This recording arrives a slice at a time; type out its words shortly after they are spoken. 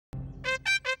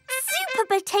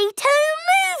Potato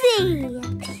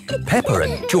movie! Peppa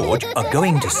and George are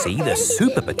going to see the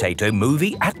Super Potato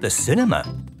movie at the cinema.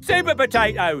 Super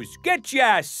Potatoes! Get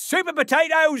your Super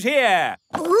Potatoes here!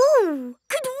 Ooh!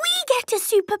 Could we get a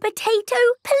Super Potato,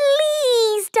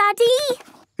 please, Daddy?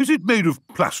 Is it made of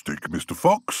plastic, Mr.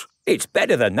 Fox? It's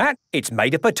better than that. It's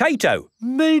made of potato.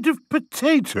 Made of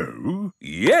potato?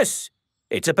 Yes,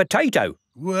 it's a potato.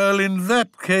 Well, in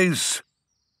that case,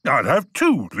 I'll have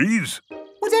two, please.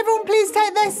 Would everyone please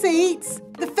take their seats?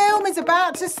 The film is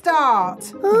about to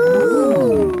start.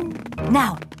 Ooh!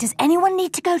 Now, does anyone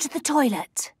need to go to the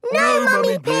toilet? No,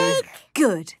 Mummy Pig!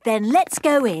 Good, then let's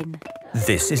go in.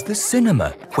 This is the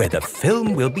cinema, where the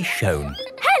film will be shown.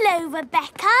 Hello,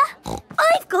 Rebecca.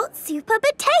 I've got Super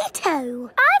Potato.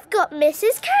 I've got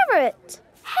Mrs. Carrot.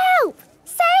 Help!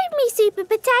 Save me, Super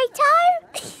Potato!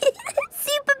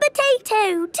 Super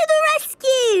Potato, to the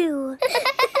rescue!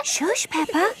 Shush,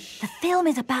 Peppa. The film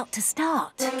is about to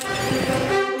start.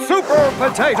 Super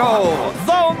Potato,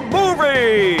 the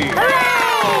movie!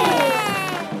 Hooray!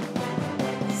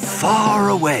 Far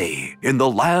away, in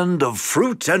the land of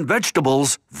fruit and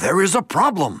vegetables, there is a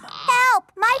problem.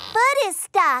 Help! My foot is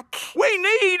stuck. We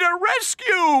need a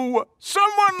rescue!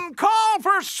 Someone call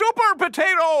for Super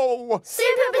Potato!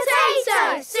 Super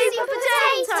Potato! Super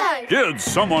Potato! Did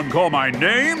someone call my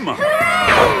name?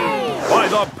 Hooray! By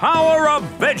the power of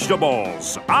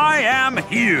vegetables, I am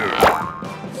here!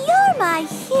 You're my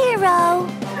hero.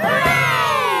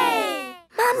 Hooray!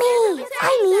 Mummy,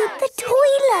 I need the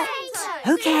toilet.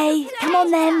 OK, come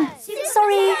on then.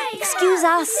 Sorry, excuse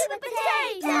us.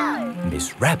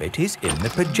 Miss Rabbit is in the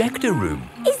projector room.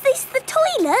 Is this the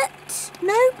toilet?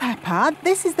 No, Peppa,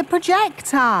 this is the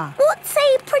projector. What's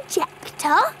a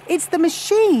projector? It's the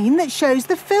machine that shows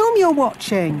the film you're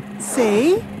watching.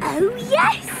 See? Oh,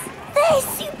 yes! There's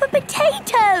Super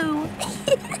Potato!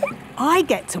 I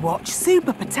get to watch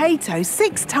Super Potato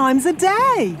 6 times a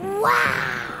day.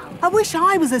 Wow! I wish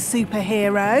I was a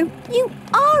superhero. You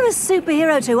are a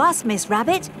superhero to us, Miss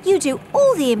Rabbit. You do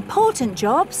all the important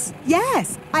jobs.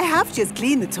 Yes, I have just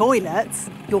cleaned the toilets.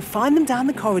 You'll find them down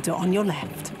the corridor on your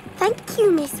left. Thank you,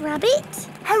 Miss Rabbit.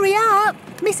 Hurry up!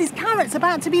 Mrs. Carrot's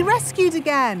about to be rescued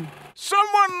again.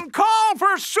 Someone call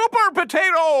for Super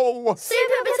Potato!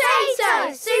 Super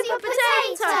Potato! Super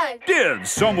Potato! Did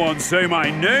someone say my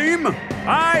name?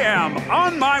 I am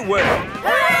on my way!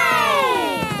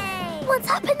 Hooray! What's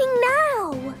happening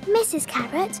now? Mrs.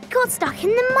 Carrot got stuck in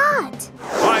the mud.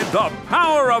 By the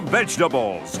power of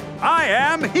vegetables, I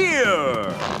am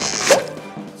here!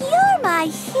 You're my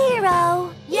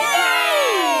hero. Yay!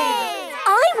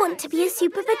 I want to be a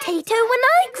Super Potato when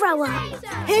I grow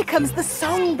up. Here comes the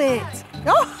song bit.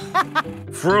 Oh,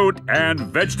 Fruit and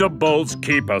vegetables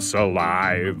keep us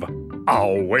alive.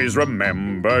 Always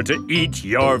remember to eat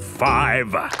your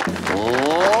 5.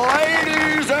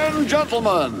 Ladies and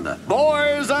gentlemen,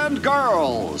 boys and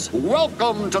girls,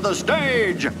 welcome to the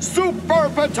stage, Super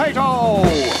Potato!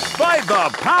 By the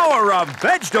power of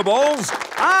vegetables,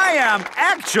 I am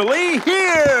actually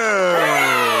here!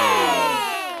 Hooray!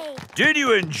 Did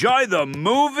you enjoy the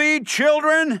movie,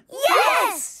 children?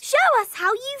 Yes! Show us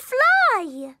how you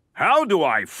fly. How do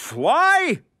I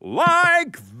fly?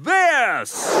 Like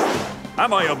this!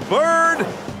 Am I a bird?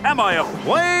 Am I a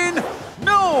plane?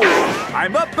 No!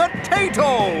 I'm a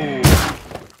potato!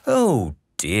 Oh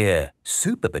dear,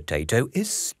 Super Potato is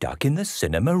stuck in the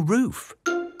cinema roof.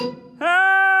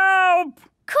 Help!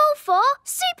 Call for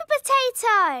Super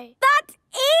Potato. That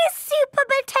is Super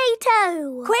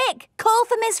Potato. Quick, call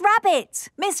for Miss Rabbit.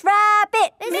 Miss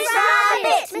Rabbit! Miss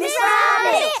Rabbit! Miss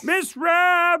Rabbit! Miss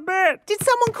Rabbit! did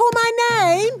someone call my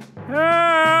name?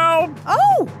 Help!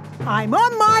 Oh, I'm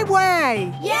on my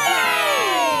way.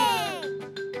 Yay!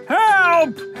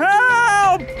 Help!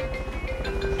 Help!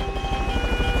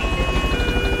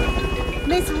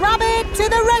 Miss Rabbit to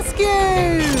the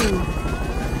rescue!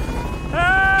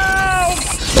 Help!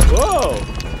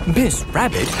 Whoa! Miss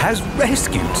Rabbit has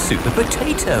rescued Super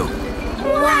Potato.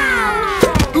 Wow!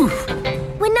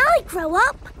 When I grow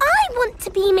up, I want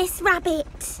to be Miss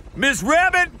Rabbit. Miss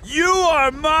Rabbit, you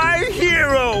are my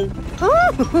hero!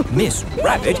 Miss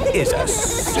Rabbit is a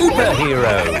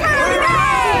superhero.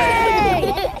 Hooray!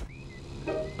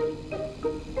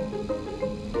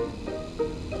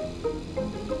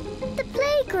 The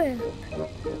playgroup.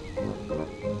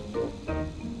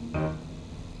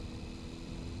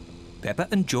 Peppa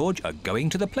and George are going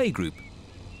to the playgroup.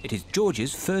 It is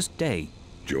George's first day.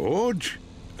 George,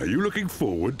 are you looking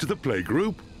forward to the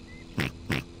playgroup?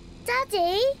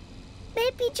 Daddy,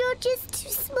 maybe George is too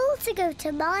small to go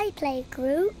to my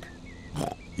playgroup.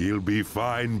 He'll be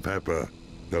fine, Peppa.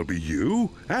 There'll be you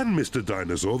and Mr.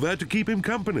 Dinosaur there to keep him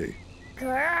company.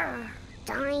 Grrr,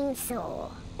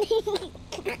 dinosaur. But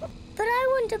I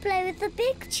want to play with the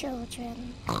big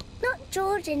children, not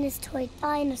George and his toy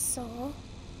dinosaur.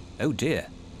 Oh dear,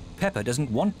 Peppa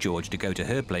doesn't want George to go to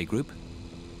her playgroup.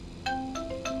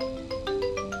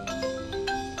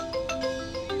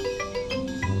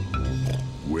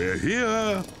 We're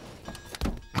here.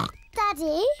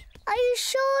 Daddy, are you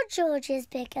sure George is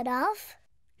big enough?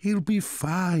 He'll be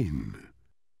fine.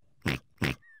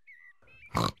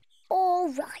 All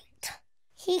right.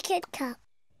 He can come.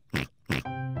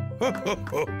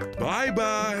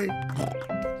 Bye-bye.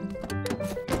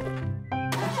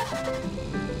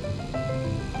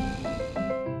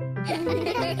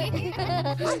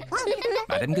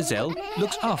 Madame Gazelle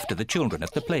looks after the children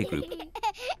at the playgroup.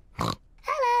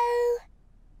 Hello.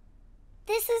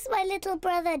 This is my little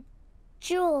brother,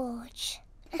 George.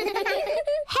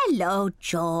 Hello,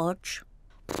 George.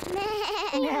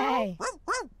 Nay.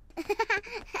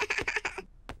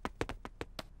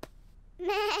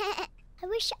 I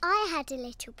wish I had a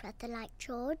little brother like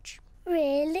George.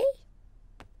 Really?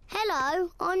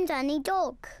 Hello, I'm Danny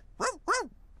Dog.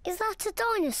 Is that a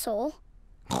dinosaur?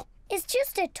 It's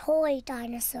just a toy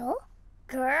dinosaur.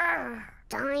 Grrr,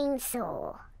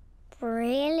 dinosaur.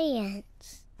 Brilliant.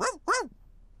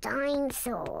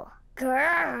 Dinosaur.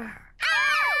 Grrr.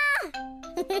 Ah!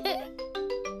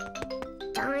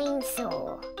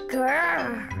 Dinosaur.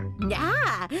 Grrr.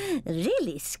 Ah,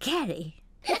 really scary.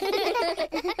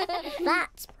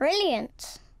 That's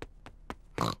brilliant.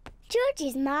 George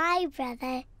is my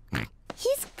brother.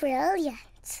 He's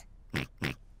brilliant.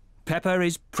 Peppa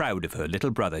is proud of her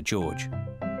little brother, George.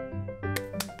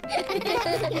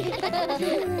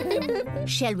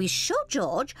 Shall we show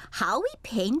George how we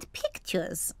paint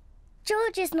pictures?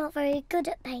 George is not very good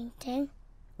at painting.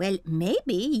 Well,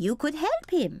 maybe you could help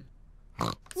him.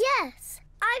 Yes,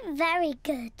 I'm very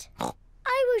good.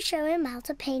 I will show him how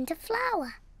to paint a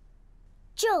flower.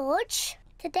 George,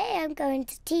 today I'm going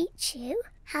to teach you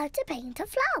how to paint a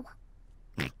flower.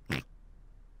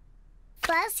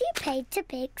 First you paint a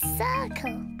big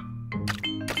circle.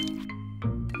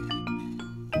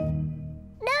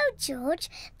 No, George,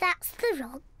 that's the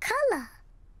wrong colour.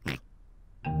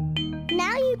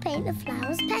 Now you paint the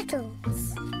flower's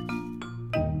petals.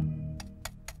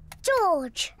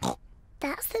 George,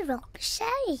 that's the wrong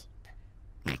shape.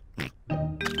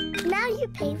 Now you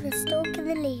paint the stalk of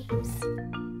the leaves.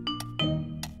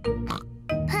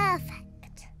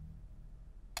 Perfect.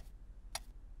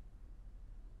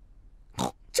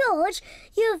 George,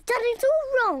 you have done it all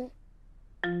wrong.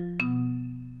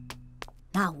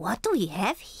 Now, what do we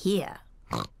have here?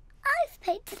 I've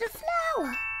painted a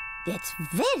flower. That's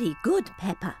very good,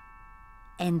 Peppa.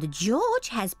 And George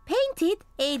has painted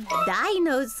a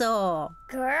dinosaur.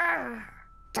 Grrr.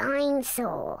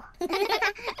 Dinosaur.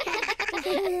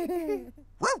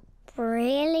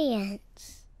 Brilliant.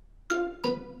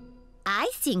 I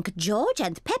think George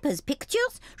and Peppa's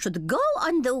pictures should go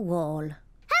on the wall.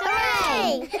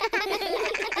 Hooray!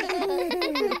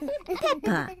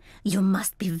 Peppa, you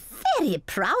must be very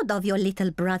proud of your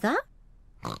little brother.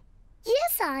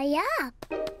 Yes, I am.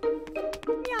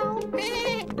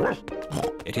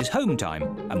 It is home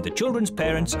time and the children's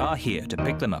parents are here to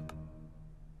pick them up.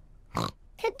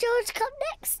 Can George come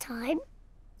next time?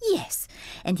 Yes,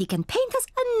 and he can paint us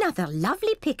another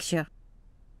lovely picture.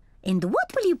 And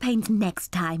what will you paint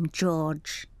next time,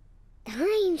 George?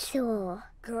 Dinosaur.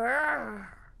 Grrr.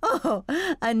 Oh,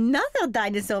 another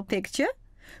dinosaur picture?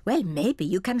 Well, maybe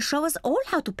you can show us all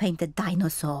how to paint a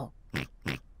dinosaur.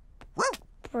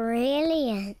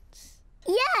 Brilliant.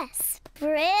 Yes,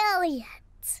 brilliant.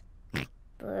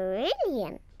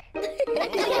 Brilliant.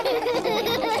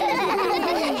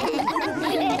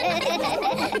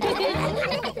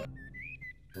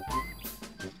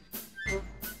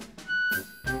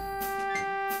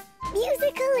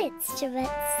 Musical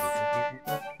instruments.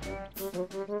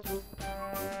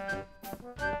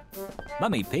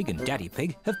 Mummy Pig and Daddy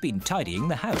Pig have been tidying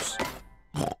the house.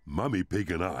 Mummy Pig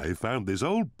and I found this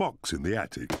old box in the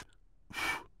attic.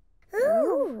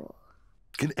 Ooh.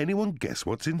 Can anyone guess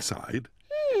what's inside?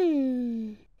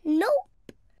 Nope.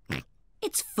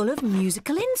 It's full of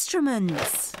musical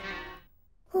instruments.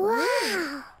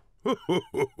 Wow.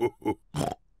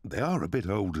 They are a bit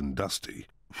old and dusty.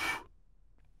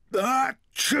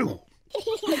 Achoo!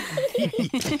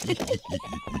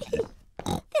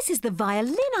 This is the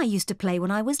violin I used to play when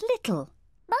I was little.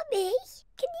 Mummy,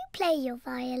 can you play your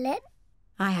violin?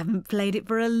 I haven't played it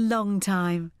for a long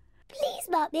time. Please,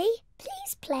 Mummy,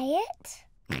 please play it.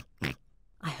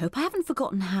 I hope I haven't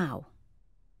forgotten how.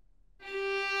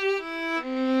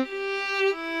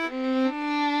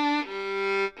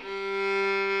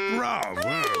 Bravo!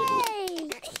 Hey!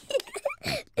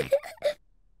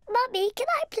 Daddy, can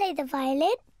I play the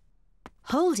violin?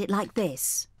 Hold it like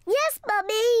this. Yes,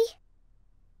 Mummy.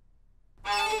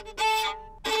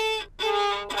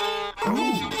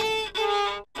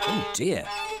 Oh dear,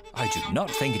 I do not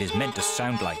think it is meant to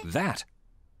sound like that.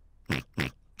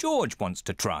 George wants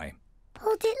to try.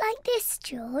 Hold it like this,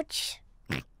 George.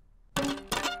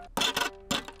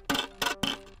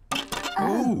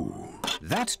 Oh!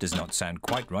 That does not sound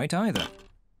quite right either.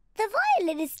 The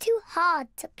violin is too hard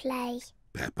to play.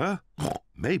 Peppa,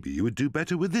 maybe you would do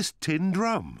better with this tin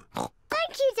drum.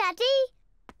 Thank you,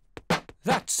 Daddy.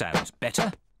 That sounds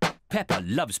better. Peppa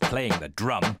loves playing the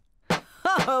drum.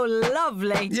 Oh,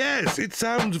 lovely. Yes, it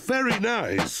sounds very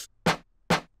nice.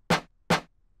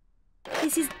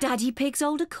 This is Daddy Pig's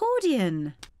old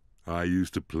accordion. I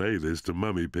used to play this to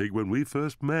Mummy Pig when we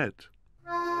first met.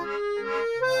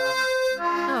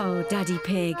 Oh, Daddy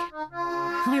Pig.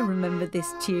 I remember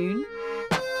this tune.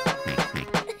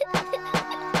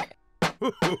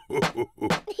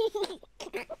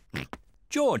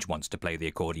 George wants to play the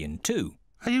accordion too.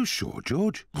 Are you sure,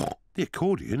 George? The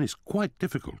accordion is quite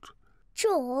difficult.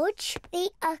 George, the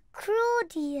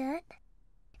accordion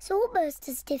is almost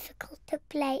as difficult to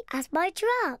play as my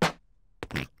drum.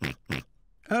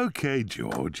 OK,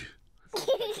 George.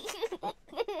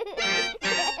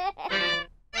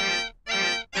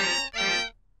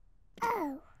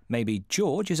 Oh. Maybe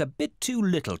George is a bit too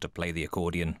little to play the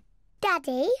accordion.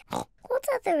 Daddy, what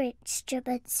other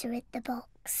instruments are in the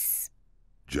box?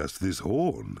 Just this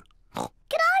horn. Can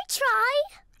I try?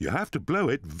 You have to blow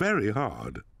it very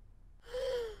hard.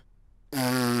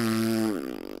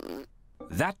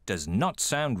 That does not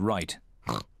sound right.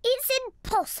 It's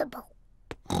impossible.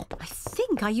 I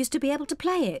think I used to be able to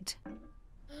play it.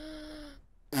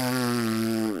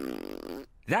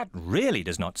 That really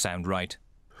does not sound right.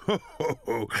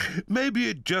 Maybe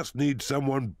it just needs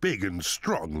someone big and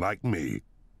strong like me.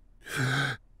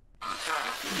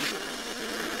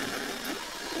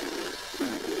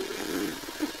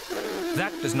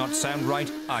 That does not sound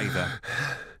right either.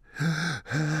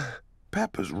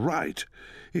 Peppa's right.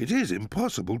 It is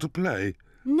impossible to play.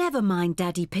 Never mind,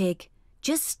 Daddy Pig.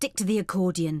 Just stick to the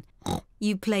accordion.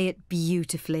 You play it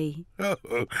beautifully.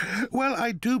 Well,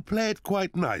 I do play it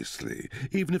quite nicely,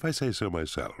 even if I say so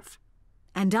myself.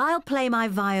 And I'll play my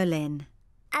violin.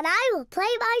 And I will play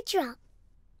my drum.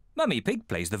 Mummy Pig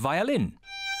plays the violin.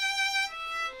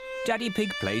 Daddy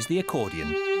Pig plays the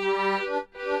accordion.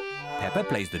 Peppa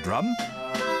plays the drum.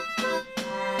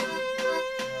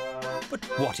 But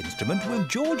what instrument will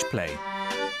George play?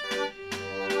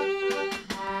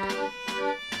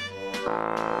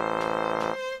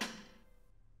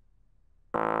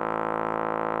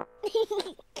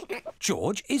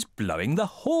 George is blowing the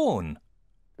horn.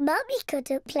 Mummy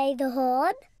couldn't play the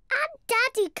horn, and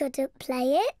Daddy couldn't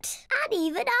play it, and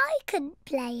even I couldn't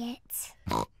play it.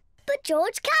 But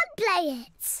George can play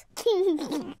it.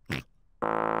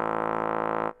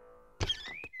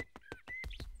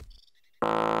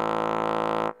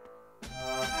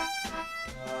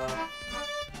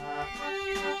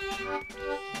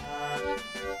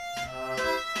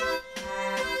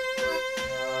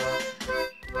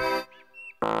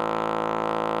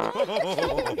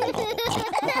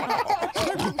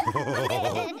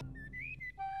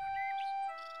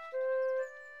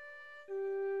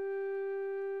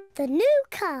 The new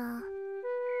car.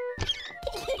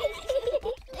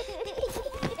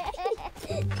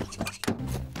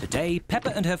 Today,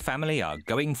 Peppa and her family are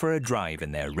going for a drive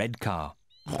in their red car.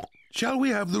 Shall we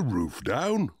have the roof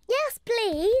down? Yes,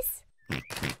 please.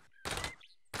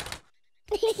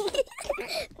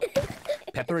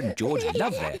 Peppa and George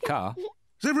love their car.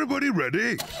 Is everybody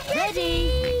ready?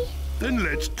 Ready? Then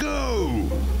let's go!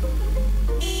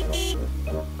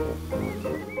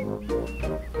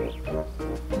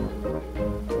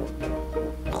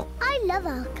 I love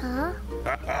our car.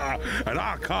 And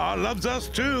our car loves us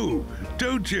too,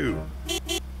 don't you?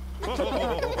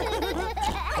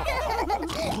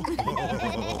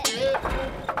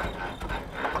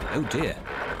 Oh dear,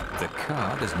 the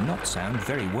car does not sound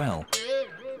very well.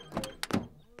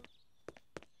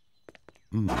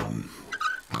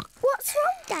 What's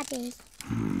wrong, Daddy?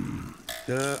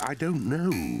 I don't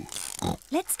know.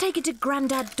 Let's take it to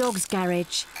Grandad Dog's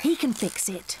garage. He can fix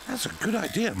it. That's a good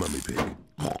idea, Mummy Pig.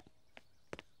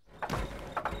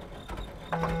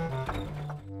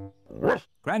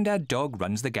 Grandad Dog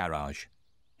runs the garage.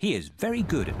 He is very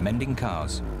good at mending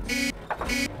cars.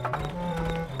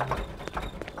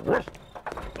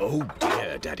 Oh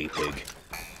dear, Daddy Pig.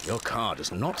 Your car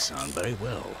does not sound very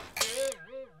well.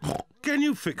 Can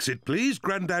you fix it, please,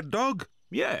 Grandad Dog?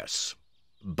 Yes,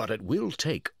 but it will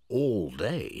take all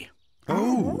day.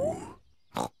 Oh!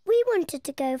 We wanted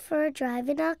to go for a drive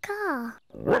in our car.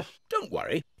 Don't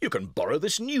worry. You can borrow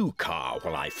this new car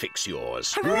while I fix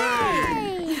yours.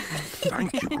 Hooray!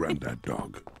 Thank you, Grandad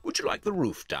Dog. Would you like the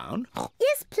roof down?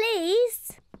 Yes,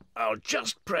 please. I'll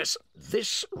just press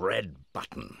this red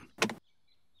button.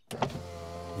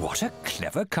 What a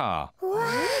clever car.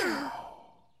 Wow.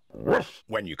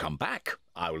 When you come back,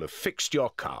 I will have fixed your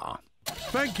car.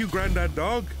 Thank you, Grandad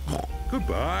Dog.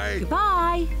 Goodbye.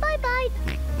 Goodbye. Bye-bye.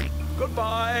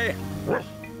 Goodbye.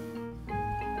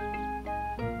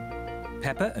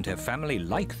 Peppa and her family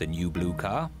like the new blue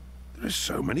car. There's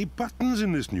so many buttons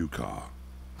in this new car.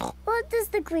 What does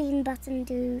the green button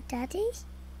do, Daddy?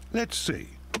 Let's see.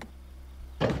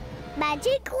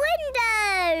 Magic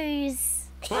windows!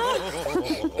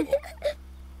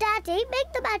 Daddy,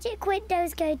 make the magic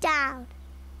windows go down.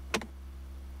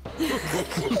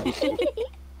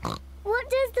 What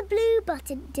does the blue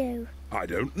button do? I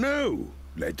don't know.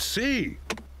 Let's see.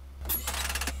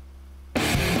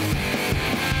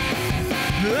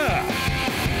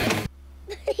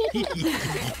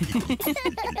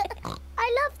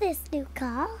 I love this new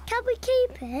car. Can we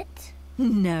keep it?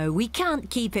 No, we can't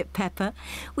keep it, Peppa.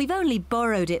 We've only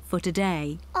borrowed it for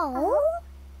today. Oh?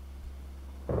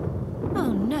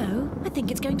 Oh, no. I think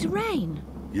it's going to rain.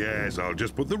 Yes, I'll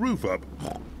just put the roof up.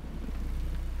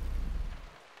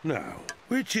 Now,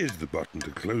 which is the button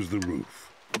to close the roof?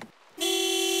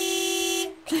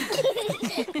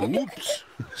 Oops,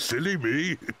 silly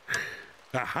me.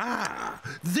 Aha!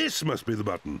 This must be the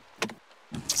button.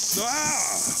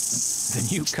 Ah! The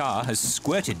new car has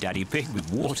squirted Daddy Pig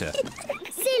with water.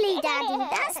 Silly Daddy,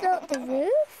 that's not the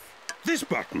roof. This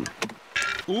button.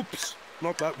 Oops,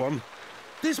 not that one.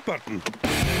 This button.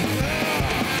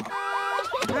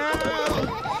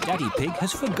 Daddy Pig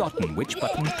has forgotten which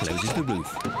button closes the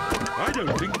roof. I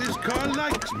don't think this car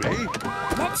likes me.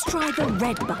 Let's try the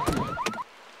red button.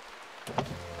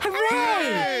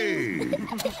 Hooray!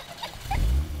 Hey!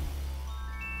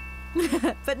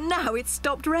 But now it's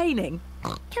stopped raining.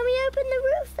 Can we open the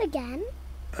roof again?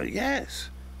 Yes.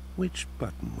 Which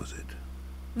button was it?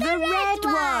 The red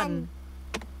one!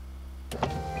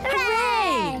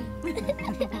 Hooray!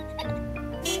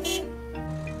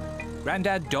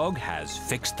 Grandad Dog has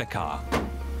fixed the car.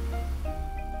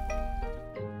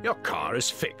 Your car is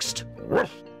fixed.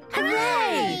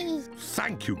 Hooray!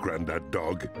 Thank you, Grandad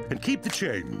Dog. And keep the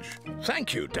change.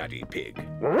 Thank you, Daddy Pig.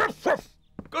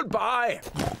 Goodbye.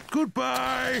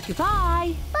 Goodbye.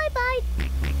 Goodbye. Bye-bye.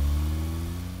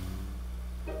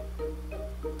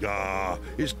 Ah,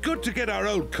 it's good to get our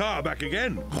old car back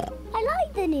again. I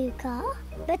like the new car,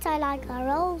 but I like our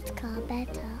old car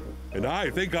better. And I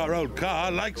think our old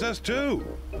car likes us too.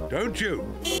 Don't you?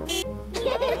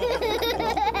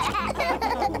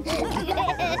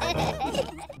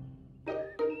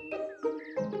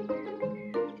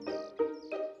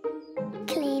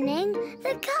 Cleaning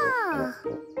the car.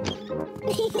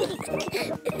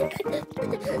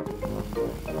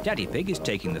 Daddy Pig is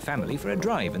taking the family for a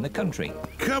drive in the country.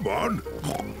 Come on.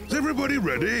 Is everybody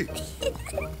ready?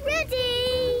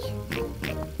 Ready?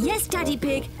 Yes, Daddy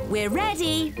Pig, we're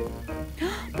ready.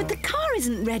 But the car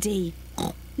isn't ready.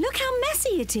 Look how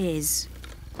messy it is.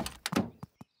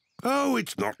 Oh,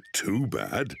 it's not too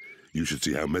bad. You should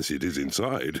see how messy it is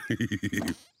inside.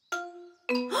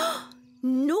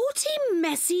 Naughty,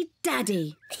 messy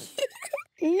Daddy.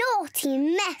 Naughty,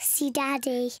 messy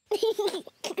Daddy.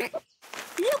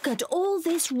 Look at all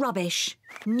this rubbish.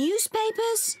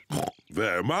 Newspapers,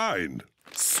 They're mine.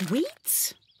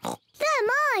 sweets, They're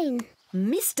mine.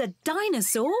 Mr.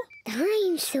 Dinosaur.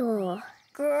 Dinosaur.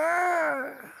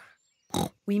 Grrr.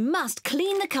 We must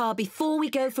clean the car before we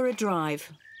go for a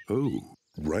drive. Oh,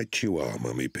 right you are,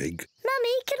 Mummy Pig.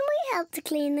 Mummy, can we help to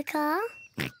clean the car?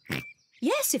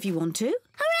 Yes, if you want to.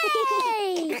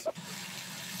 Hooray!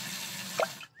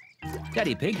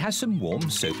 Daddy Pig has some warm,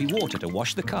 soapy water to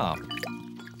wash the car.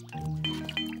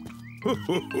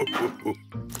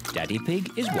 Daddy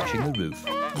Pig is washing the roof.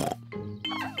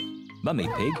 Mummy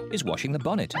Pig is washing the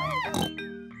bonnet.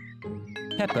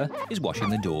 Peppa is washing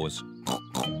the doors.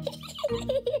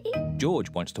 George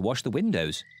wants to wash the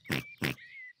windows,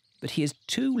 but he is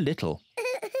too little.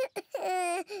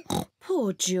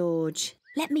 Poor George.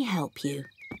 Let me help you.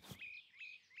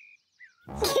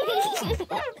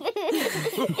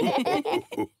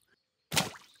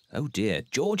 Oh dear,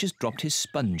 George has dropped his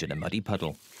sponge in a muddy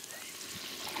puddle.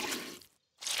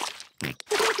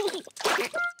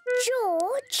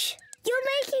 George, you're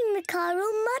making the car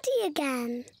all muddy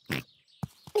again.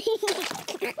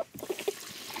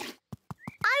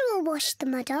 I will wash the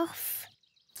mud off.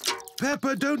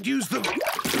 Peppa, don't use the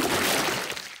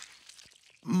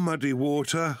muddy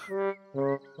water.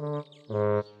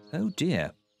 Oh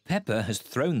dear, Peppa has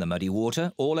thrown the muddy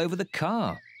water all over the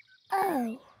car.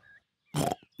 Oh.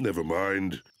 Never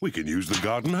mind. We can use the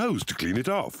garden hose to clean it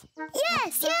off.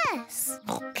 Yes, yes.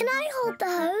 Can I hold the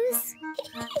hose?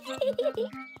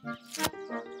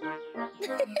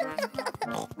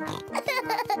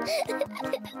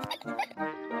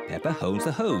 Peppa holds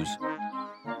the hose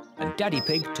and Daddy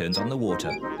Pig turns on the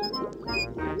water.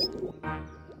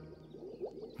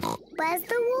 Where's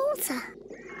the water?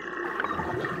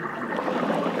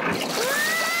 Ah!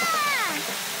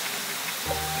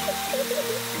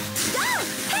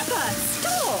 Peppa,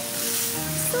 stop!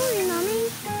 Sorry, Mummy.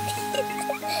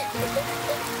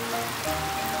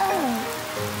 Oh.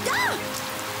 Ah!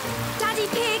 Daddy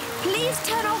Pig, please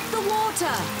turn off the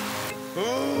water.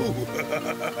 Oh!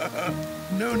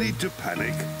 No need to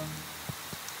panic.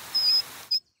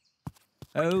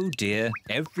 Oh dear,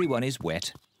 everyone is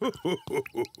wet.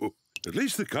 At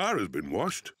least the car has been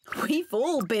washed. We've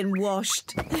all been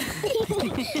washed.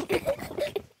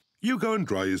 You go and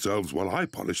dry yourselves while I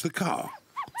polish the car.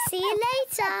 See you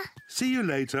later. See you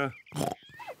later.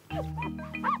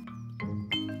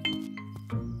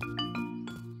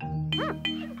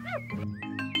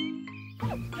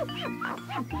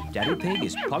 Daddy Pig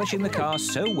is polishing the car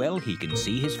so well he can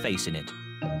see his face in it.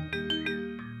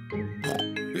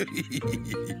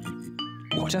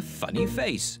 What a funny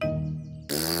face.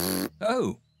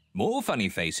 Oh, more funny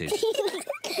faces.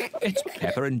 It's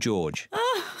Peppa and George.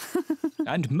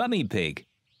 And Mummy Pig.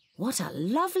 What a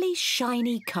lovely,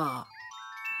 shiny car.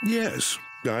 Yes,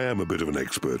 I am a bit of an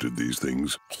expert at these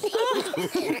things.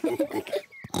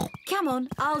 Come on,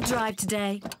 I'll drive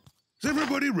today. Is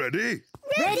everybody ready?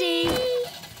 Ready?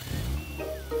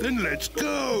 Then let's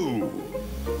go!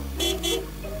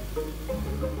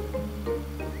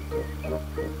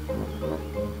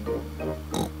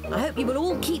 I hope you will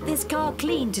all keep this car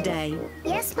clean today.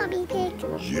 Yes, Mummy Pig.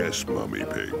 Yes, Mummy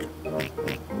Pig.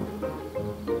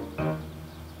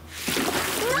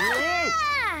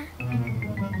 Ah!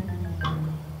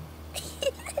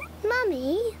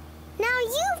 Mummy, now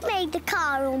you've made the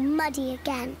car all muddy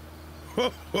again.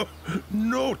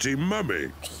 Naughty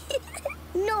Mummy.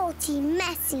 Naughty,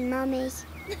 messy Mummy.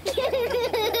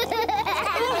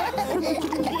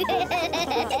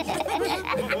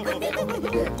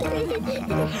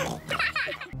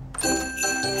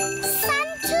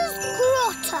 Santa's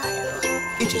grotto.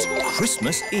 It is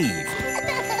Christmas Eve.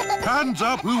 Hands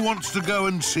up who wants to go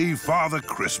and see Father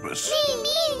Christmas.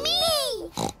 Me.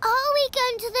 Are we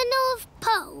going to the North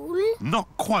Pole? Not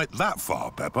quite that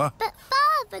far, Peppa. But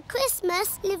Father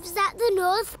Christmas lives at the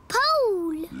North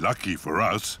Pole. Lucky for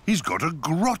us, he's got a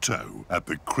grotto at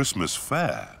the Christmas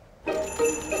fair.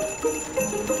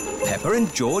 Peppa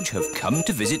and George have come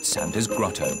to visit Santa's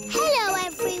grotto. Hello,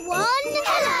 everyone.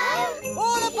 Hello.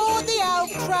 All aboard the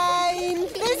elf train.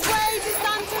 This way to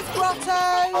Santa's grotto.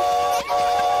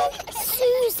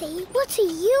 Susie, what are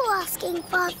you asking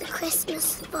Father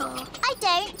Christmas for? I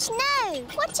don't know.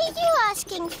 What are you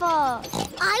asking for?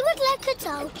 I would like a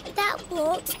doll that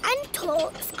walks and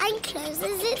talks and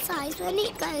closes its eyes when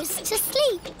it goes to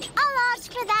sleep. I'll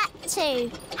ask for that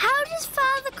too. How does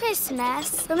Father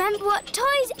Christmas remember what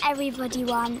toys everybody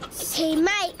wants? He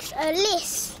makes a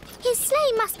list. His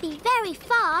sleigh must be very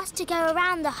fast to go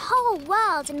around the whole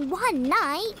world in one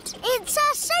night. It's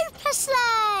a super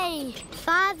sleigh!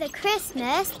 Father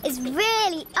Christmas is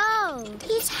really old.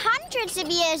 He's hundreds of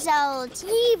years old.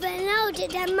 Even older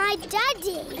than my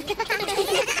daddy.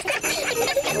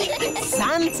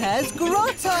 Santa's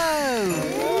grotto.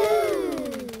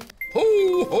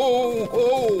 Ho, ho,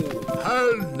 ho!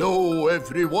 Hello,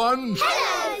 everyone.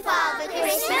 Hello, Father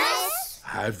Christmas.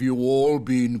 Have you all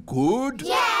been good?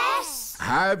 Yes.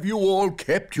 Have you all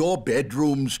kept your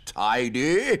bedrooms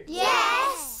tidy?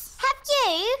 Yes. Have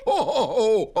you?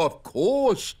 Oh, of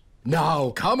course. Now,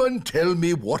 come and tell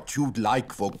me what you'd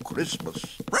like for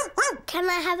Christmas. Can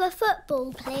I have a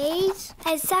football, please?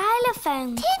 A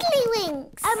xylophone.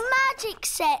 Tiddlywinks. A magic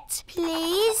set,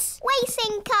 please.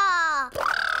 Racing car.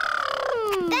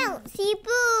 Bouncy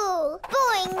ball.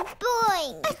 Boing,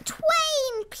 boing. A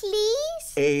twain,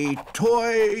 please. A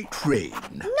toy train.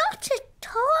 Not a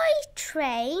toy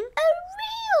train. A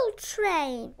real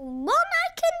train. One I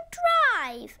can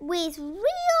drive with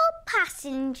real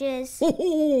passengers.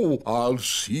 Oh, I'll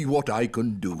see what I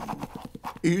can do.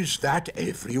 Is that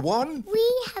everyone?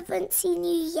 We haven't seen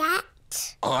you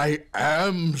yet. I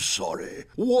am sorry.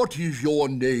 What is your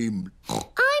name?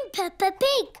 I'm Peppa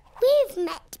Pig. We've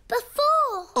met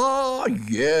before. Ah,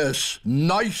 yes.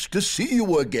 Nice to see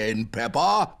you again,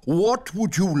 Peppa. What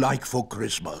would you like for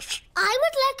Christmas? I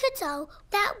would like a doll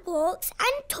that walks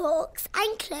and talks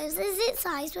and closes its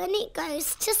eyes when it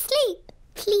goes to sleep.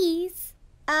 please.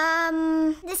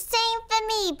 The same for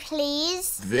me,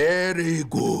 please. Very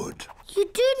good. You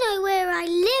do know where I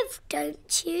live,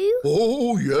 don't you?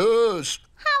 Oh, yes.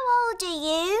 How old are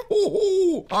you?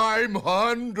 Oh, I'm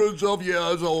hundreds of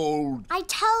years old. I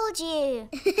told you.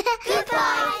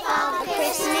 Goodbye, Father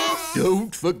Christmas.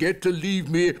 Don't forget to leave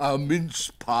me a mince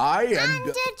pie And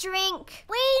a drink.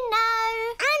 We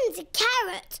know. And a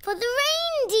carrot for the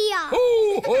reindeer.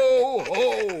 Ho, ho, ho!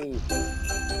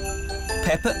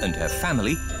 Peppa and her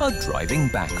family are driving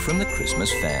back from the Christmas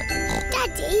fair.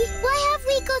 Daddy, why have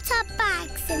we got our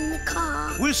bags in the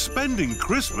car? We're spending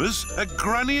Christmas at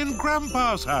Granny and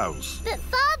Grandpa's house. But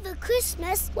Father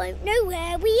Christmas won't know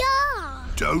where we are.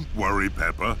 Don't worry,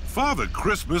 Peppa. Father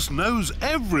Christmas knows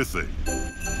everything.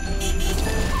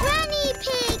 Granny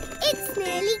Pig, it's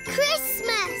nearly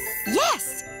Christmas.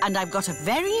 Yes, and I've got a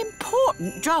very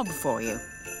important job for you.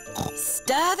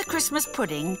 Stir the Christmas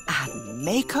pudding and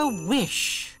make a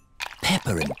wish.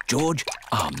 Peppa and George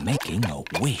are making a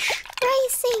wish.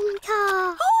 Racing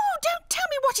car. Oh, don't tell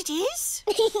me what it is.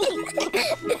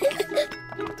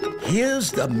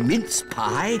 Here's the mince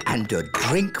pie and a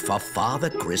drink for Father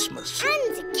Christmas.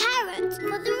 And a carrot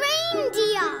for the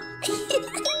reindeer.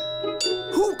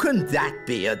 Who can that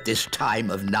be at this time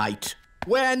of night?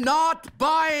 We're not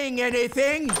buying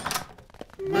anything.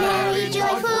 Merry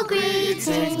joyful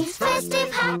greetings,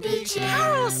 festive happy cheer.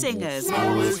 Carol singers.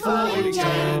 Always falling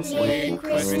gently,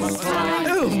 Christmas time.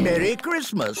 Oh, Merry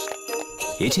Christmas.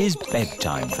 It is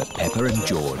bedtime for Peppa and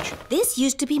George. This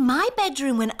used to be my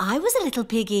bedroom when I was a little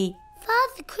piggy.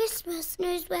 Father Christmas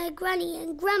knows where Granny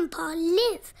and Grandpa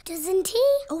live, doesn't he?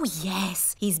 Oh,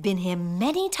 yes. He's been here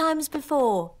many times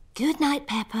before. Good night,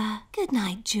 Peppa. Good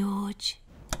night, George.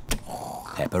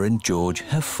 Peppa and George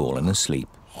have fallen asleep.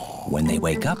 When they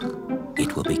wake up,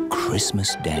 it will be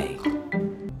Christmas Day.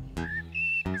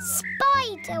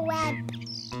 Spiderweb.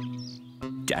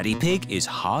 Daddy Pig is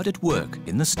hard at work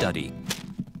in the study.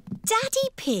 Daddy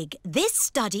Pig, this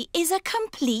study is a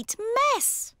complete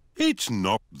mess. It's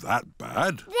not that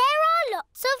bad. There are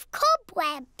lots of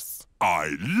cobwebs.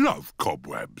 I love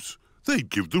cobwebs. They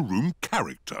give the room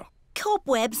character.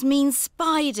 Cobwebs mean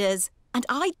spiders, and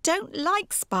I don't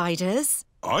like spiders.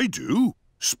 I do.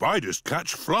 Spiders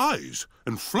catch flies,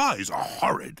 and flies are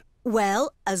horrid.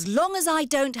 Well, as long as I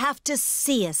don't have to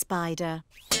see a spider.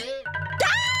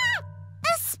 Ah!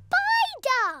 A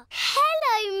spider!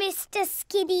 Hello, Mr.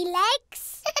 Skinny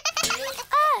Legs.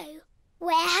 Oh,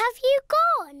 where have you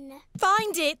gone?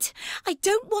 Find it. I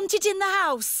don't want it in the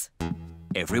house.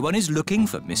 Everyone is looking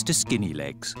for Mr. Skinny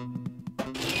Legs.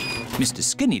 Mr.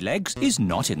 Skinny Legs is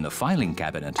not in the filing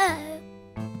cabinet. Oh.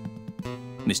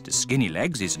 Mr. Skinny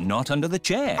Legs is not under the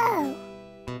chair. Oh.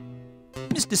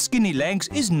 Mr. Skinny Legs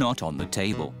is not on the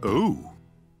table. Oh,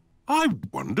 I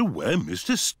wonder where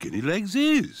Mr. Skinny Legs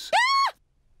is. Ah!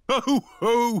 Oh,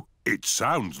 ho! It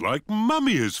sounds like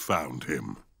Mummy has found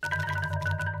him.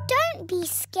 Don't be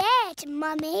scared,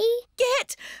 Mummy.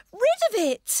 Get rid of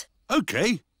it.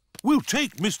 OK, we'll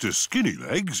take Mr. Skinny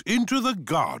Legs into the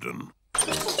garden.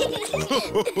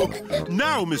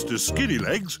 Now Mr. Skinny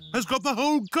Legs has got the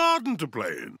whole garden to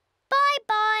play in.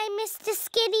 Bye-bye, Mr.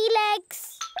 Skinny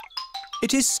Legs.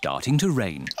 It is starting to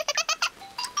rain.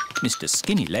 Mr.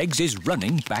 Skinny Legs is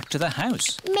running back to the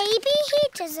house. Maybe he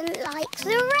doesn't like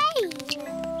the rain.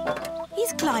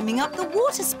 He's climbing up the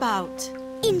water spout.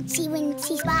 Incy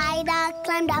Wincy Spider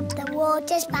climbed up the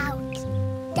water spout.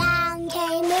 Down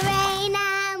came the rain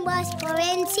and washed poor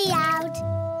Incy out.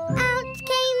 Out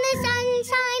came the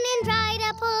sunshine and dried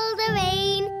up all the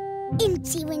rain.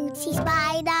 Incy Wincy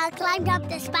Spider climbed up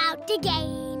the spout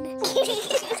again.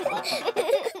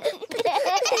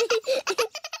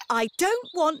 I don't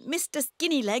want Mr.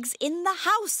 Skinny Legs in the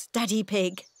house, Daddy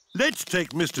Pig. Let's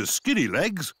take Mr. Skinny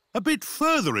Legs a bit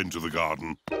further into the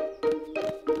garden.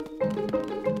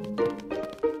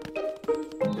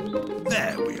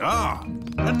 There we are.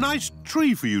 A nice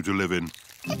tree for you to live in.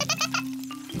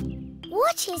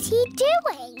 What is he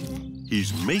doing?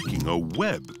 He's making a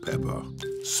web, Peppa.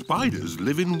 Spiders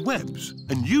live in webs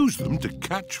and use them to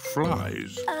catch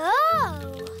flies.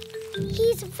 Oh,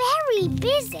 he's very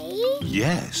busy.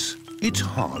 Yes, it's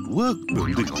hard work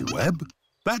building a web.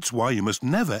 That's why you must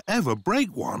never, ever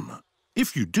break one.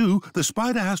 If you do, the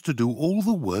spider has to do all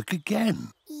the work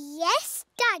again. Yes,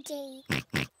 Daddy.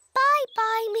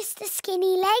 Bye-bye, Mr.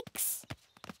 Skinny Legs.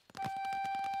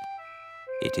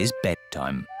 It is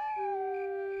bedtime.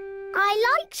 I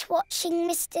liked watching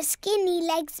Mr. Skinny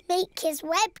Legs make his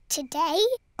web today.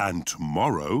 And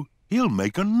tomorrow, he'll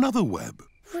make another web.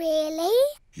 Really?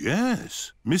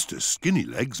 Yes, Mr. Skinny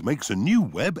Legs makes a new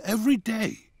web every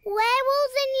day. Where will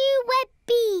the new web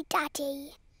be,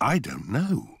 Daddy? I don't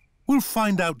know. We'll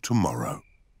find out tomorrow.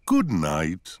 Good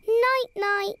night.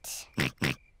 Night-night.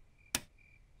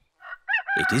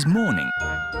 It is morning.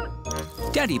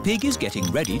 Daddy Pig is getting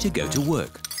ready to go to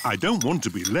work. I don't want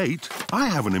to be late. I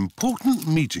have an important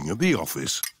meeting at the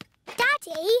office.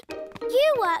 Daddy,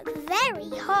 you work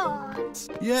very hard.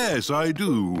 Yes, I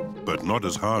do, but not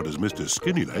as hard as Mr.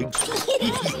 Skinnylegs.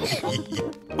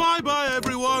 Bye-bye,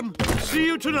 everyone. See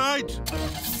you tonight.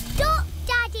 Stop,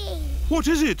 Daddy. What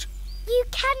is it? You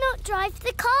cannot drive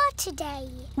the car today.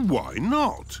 Why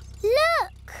not?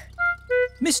 Look.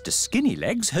 Mr.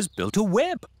 Skinnylegs has built a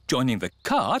web, joining the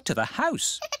car to the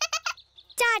house.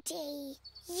 Daddy,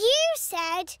 you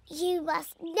said you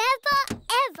must never,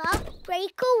 ever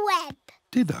break a web.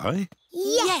 Did I?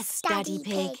 Yes, Daddy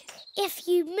Pig. If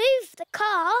you move the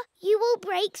car, you will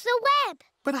break the web.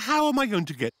 But how am I going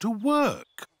to get to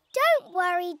work? Don't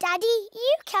worry, Daddy.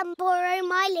 You can borrow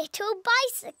my little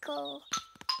bicycle.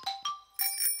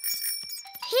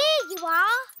 Here you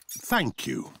are. Thank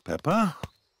you, Peppa.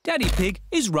 Daddy Pig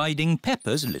is riding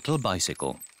Peppa's little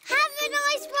bicycle. Have a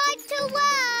nice ride to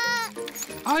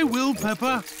work. I will,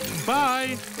 Peppa.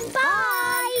 Bye.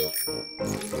 Bye.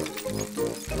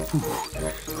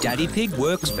 Daddy Pig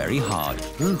works very hard.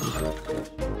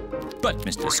 But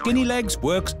Mr. Skinnylegs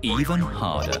works even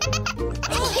harder.